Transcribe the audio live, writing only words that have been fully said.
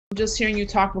Just hearing you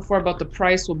talk before about the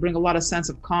price will bring a lot of sense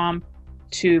of calm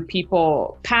to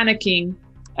people panicking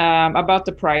about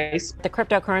the price. The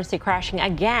cryptocurrency crashing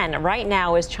again right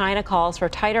now as China calls for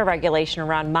tighter regulation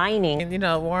around mining. And, you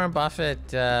know, Warren Buffett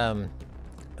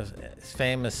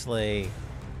famously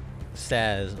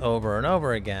says over and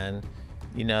over again,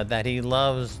 you know, that he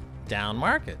loves down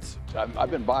markets. I've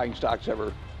been buying stocks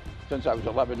ever since I was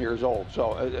 11 years old.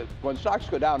 So when stocks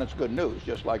go down, it's good news.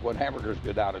 Just like when hamburgers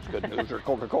go down, it's good news, or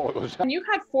Coca-Cola goes down. And you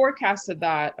had forecasted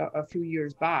that a few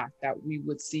years back, that we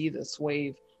would see this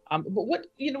wave. But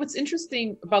what's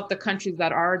interesting about the countries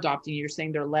that are adopting, you're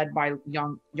saying they're led by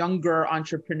younger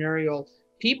entrepreneurial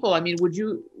people. I mean,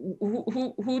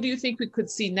 who do you think we could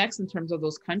see next in terms of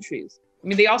those countries? I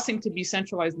mean, they all seem to be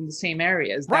centralized in the same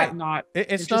area. Is that not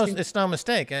it's no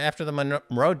mistake. After the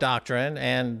Monroe Doctrine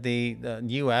and the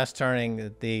U.S. turning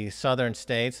the southern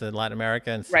states, the Latin America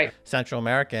and Central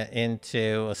America,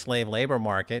 into a slave labor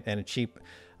market and cheap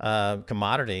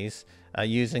commodities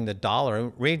using the dollar.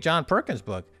 Read John Perkins'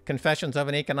 book, Confessions of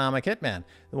an Economic Hitman.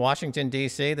 Washington,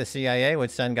 D.C., the CIA would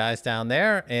send guys down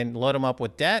there and load them up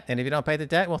with debt. And if you don't pay the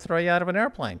debt, we'll throw you out of an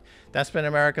airplane. That's been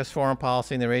America's foreign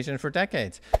policy in the region for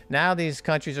decades. Now these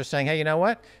countries are saying, hey, you know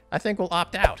what? I think we'll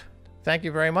opt out. Thank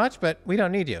you very much, but we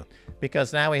don't need you.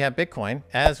 Because now we have Bitcoin,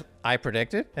 as I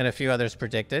predicted and a few others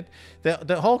predicted.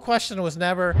 The whole question was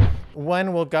never,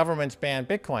 when will governments ban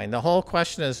Bitcoin? The whole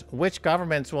question is, which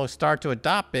governments will start to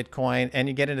adopt Bitcoin, and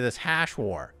you get into this hash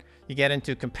war. You get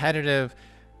into competitive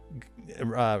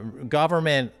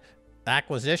government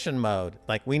acquisition mode.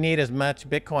 Like, we need as much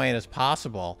Bitcoin as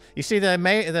possible. You see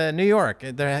the New York,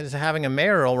 they're having a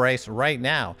mayoral race right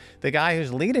now. The guy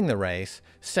who's leading the race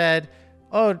said,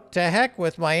 oh, to heck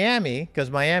with Miami,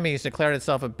 because Miami has declared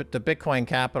itself the Bitcoin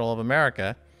capital of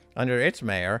America under its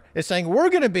mayor, is saying, we're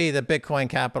going to be the Bitcoin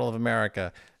capital of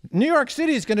America. New York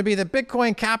City is going to be the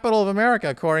Bitcoin capital of America,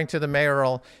 according to the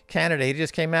mayoral candidate. He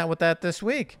just came out with that this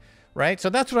week, right? So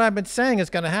that's what I've been saying is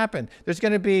going to happen. There's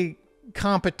going to be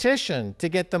competition to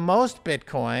get the most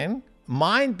Bitcoin,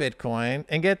 mine Bitcoin,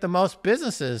 and get the most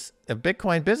businesses,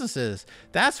 Bitcoin businesses.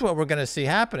 That's what we're going to see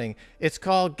happening. It's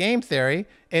called game theory.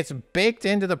 It's baked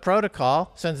into the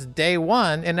protocol since day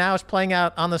one, and now it's playing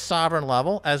out on the sovereign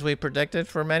level, as we predicted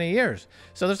for many years.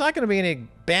 So there's not going to be any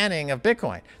banning of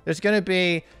Bitcoin. There's going to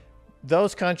be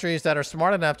those countries that are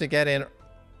smart enough to get in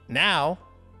now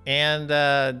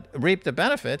and reap the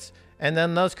benefits, and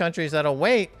then those countries that'll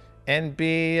wait and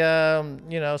be,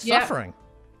 suffering.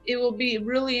 It will be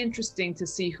really interesting to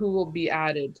see who will be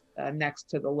added next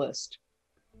to the list.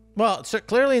 Well, so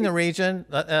clearly in the region,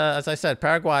 as I said,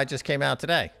 Paraguay just came out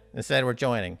today and said we're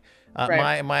joining.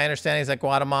 My understanding is that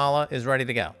Guatemala is ready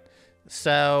to go.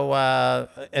 So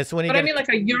it's when you. But I mean, like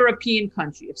a European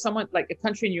country. If someone like a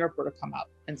country in Europe were to come out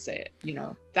and say it,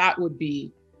 that would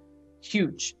be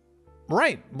huge.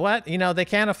 Right. What they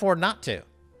can't afford not to.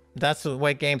 That's the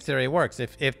way game theory works.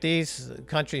 If these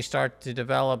countries start to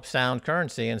develop sound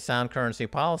currency and sound currency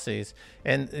policies,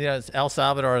 and El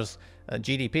Salvador's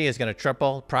GDP is going to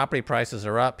triple, property prices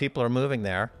are up, people are moving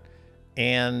there,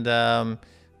 and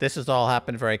this has all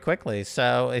happened very quickly.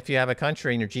 So if you have a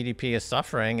country and your GDP is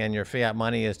suffering and your fiat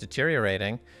money is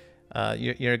deteriorating,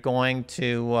 you're going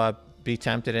to be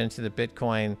tempted into the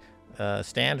Bitcoin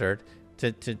standard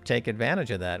to take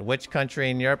advantage of that. Which country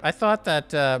in Europe? I thought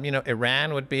that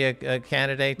Iran would be a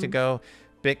candidate to go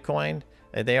Bitcoin.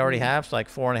 They already have like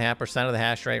 4.5% of the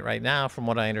hash rate right now, from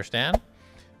what I understand.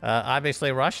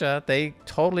 Obviously, Russia, they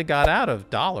totally got out of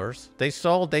dollars. They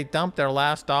dumped their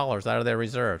last dollars out of their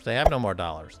reserves. They have no more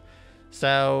dollars.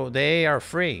 So they are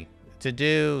free to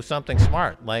do something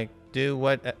smart, like do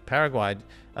what Paraguay,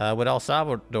 what El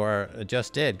Salvador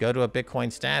just did, go to a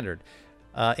Bitcoin standard.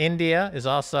 India is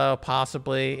also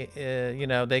possibly,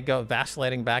 they go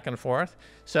vacillating back and forth.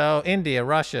 So India,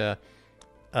 Russia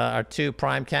are two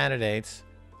prime candidates.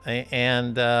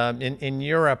 And in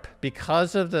Europe,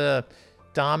 because of the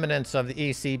dominance of the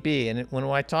ECB, and when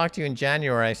I talked to you in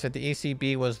January, I said the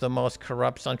ECB was the most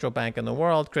corrupt central bank in the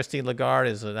world. Christine Lagarde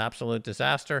is an absolute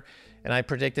disaster. And I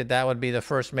predicted that would be the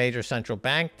first major central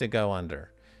bank to go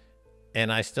under.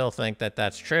 And I still think that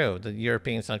that's true. The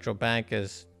European Central Bank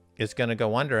is going to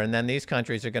go under, and then these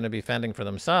countries are going to be fending for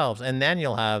themselves, and then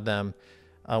you'll have them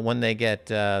when they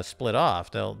get split off.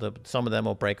 Some of them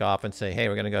will break off and say, hey,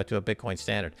 we're going to go to a Bitcoin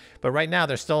standard. But right now,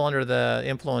 they're still under the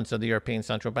influence of the European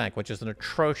Central Bank, which is an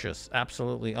atrocious,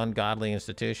 absolutely ungodly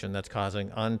institution that's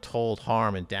causing untold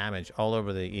harm and damage all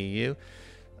over the EU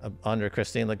under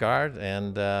Christine Lagarde.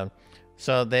 And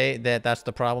so that's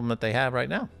the problem that they have right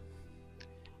now.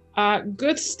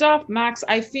 Good stuff, Max.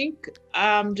 I think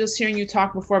just hearing you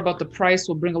talk before about the price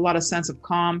will bring a lot of sense of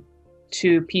calm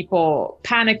to people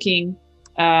panicking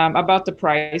about the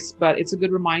price, but it's a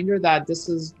good reminder that this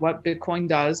is what Bitcoin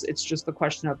does. It's just a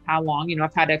question of how long. You know,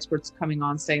 I've had experts coming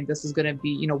on saying this is going to be,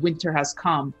 you know, winter has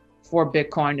come for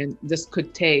Bitcoin, and this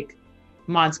could take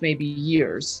months, maybe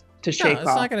years to shake off.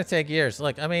 It's not going to take years.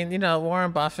 Look, I mean, you know,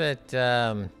 Warren Buffett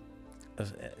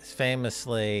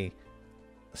famously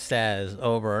says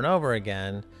over and over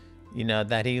again, you know,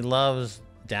 that he loves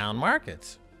down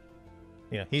markets.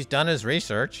 You know, he's done his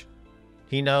research.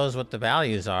 He knows what the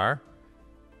values are.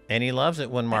 And he loves it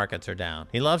when markets are down.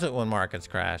 He loves it when markets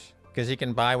crash because he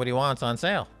can buy what he wants on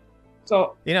sale.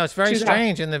 So, you know, it's very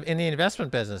strange in the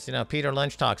investment business. You know, Peter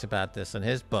Lynch talks about this in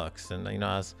his books, and you know,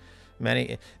 as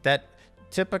many that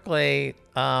typically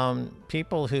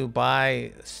people who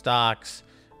buy stocks,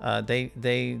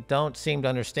 they don't seem to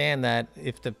understand that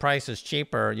if the price is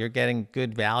cheaper, you're getting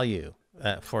good value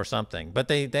for something. But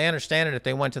they understand it if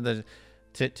they went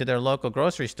to their local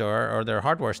grocery store or their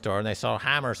hardware store and they saw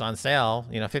hammers on sale,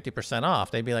 you know, 50% off.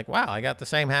 They'd be like, wow, I got the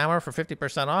same hammer for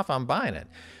 50% off. I'm buying it.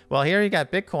 Well, here you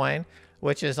got Bitcoin,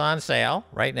 which is on sale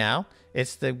right now.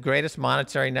 It's the greatest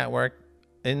monetary network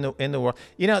in the world.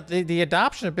 You know, the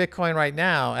adoption of Bitcoin right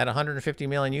now at 150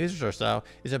 million users or so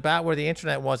is about where the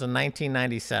internet was in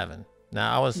 1997.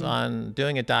 Now, I was on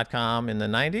doingit.com in the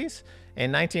 90s.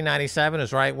 In 1997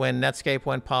 is right when Netscape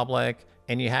went public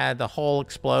and you had the whole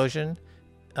explosion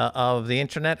of the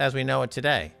internet as we know it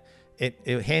today. It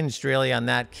hinged really on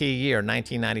that key year,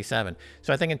 1997.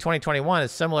 So I think in 2021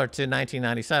 it's similar to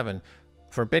 1997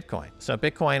 for Bitcoin. So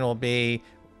Bitcoin will be,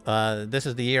 this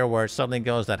is the year where it suddenly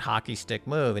goes that hockey stick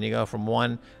move and you go from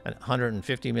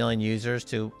 150 million users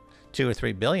to 2 or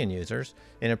 3 billion users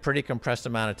in a pretty compressed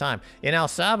amount of time. In El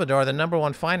Salvador, the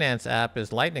 #1 finance app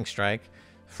is Lightning Strike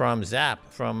from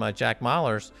Zap, from Jack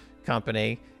Mahler's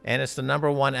company, and it's the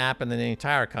 #1 app in the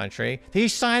entire country.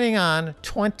 He's signing on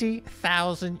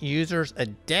 20,000 users a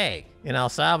day in El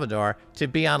Salvador to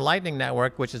be on Lightning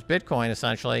Network, which is Bitcoin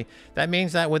essentially. That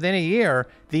means that within a year,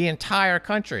 the entire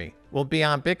country will be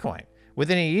on Bitcoin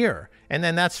within a year. And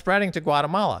then that's spreading to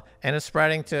Guatemala, and it's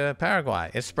spreading to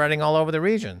Paraguay. It's spreading all over the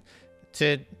region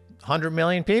to 100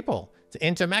 million people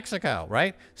into Mexico,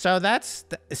 right? So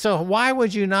so why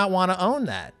would you not want to own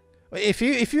that? If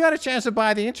you had a chance to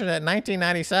buy the internet in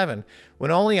 1997, when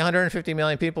only 150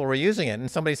 million people were using it, and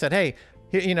somebody said, "Hey,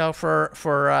 you know, for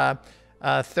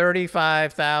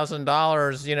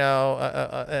 $35,000, you know,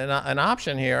 an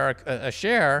option here, a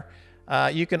share,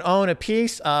 you can own a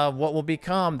piece of what will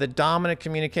become the dominant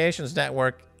communications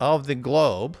network of the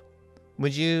globe,"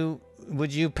 would you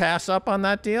pass up on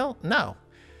that deal? No.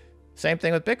 Same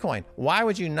thing with Bitcoin. Why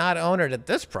would you not own it at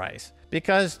this price?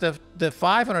 Because the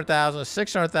 $500,000,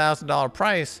 $600,000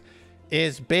 price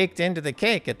is baked into the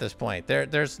cake at this point.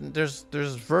 There's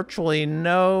virtually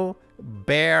no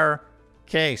bear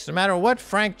case. No matter what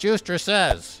Frank Juster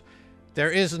says,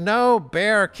 there is no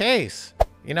bear case.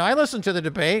 You know, I listened to the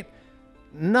debate.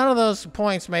 None of those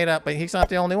points made up, but he's not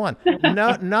the only one.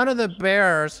 None of the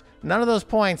bears, none of those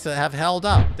points that have held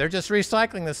up. They're just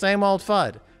recycling the same old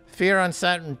FUD. Fear,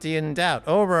 uncertainty, and doubt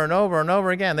over and over and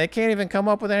over again. They can't even come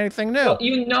up with anything new. Well,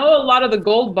 you know, a lot of the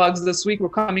gold bugs this week were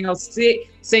coming out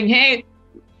saying, hey,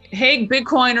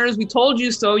 Bitcoiners, we told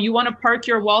you so. You want to park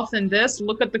your wealth in this?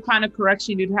 Look at the kind of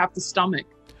correction you'd have to stomach.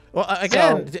 Well,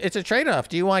 again, it's a trade-off.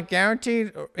 Do you want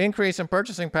guaranteed increase in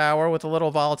purchasing power with a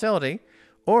little volatility?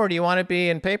 Or do you want to be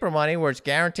in paper money where it's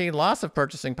guaranteed loss of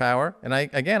purchasing power? And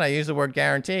I use the word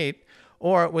guaranteed.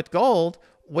 Or with gold,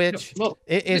 which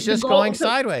is just going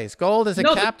sideways. Gold is a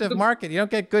captive market. You don't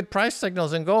get good price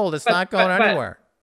signals in gold. It's not going anywhere.